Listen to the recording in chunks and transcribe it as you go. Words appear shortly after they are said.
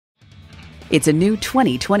It's a new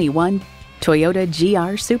 2021 Toyota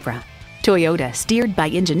GR Supra. Toyota, steered by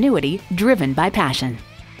ingenuity, driven by passion.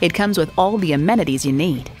 It comes with all the amenities you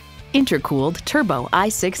need. Intercooled turbo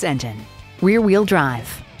I6 engine, rear-wheel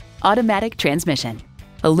drive, automatic transmission,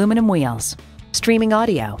 aluminum wheels, streaming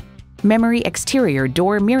audio, memory exterior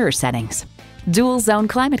door mirror settings, dual zone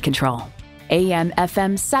climate control,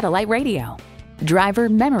 AM/FM satellite radio, driver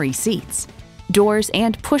memory seats, doors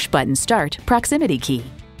and push-button start proximity key,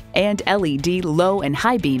 and LED low and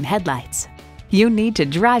high beam headlights. You need to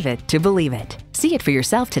drive it to believe it. See it for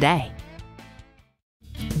yourself today.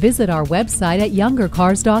 Visit our website at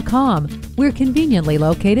youngercars.com. We're conveniently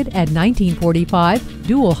located at 1945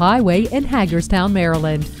 Dual Highway in Hagerstown,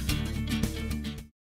 Maryland.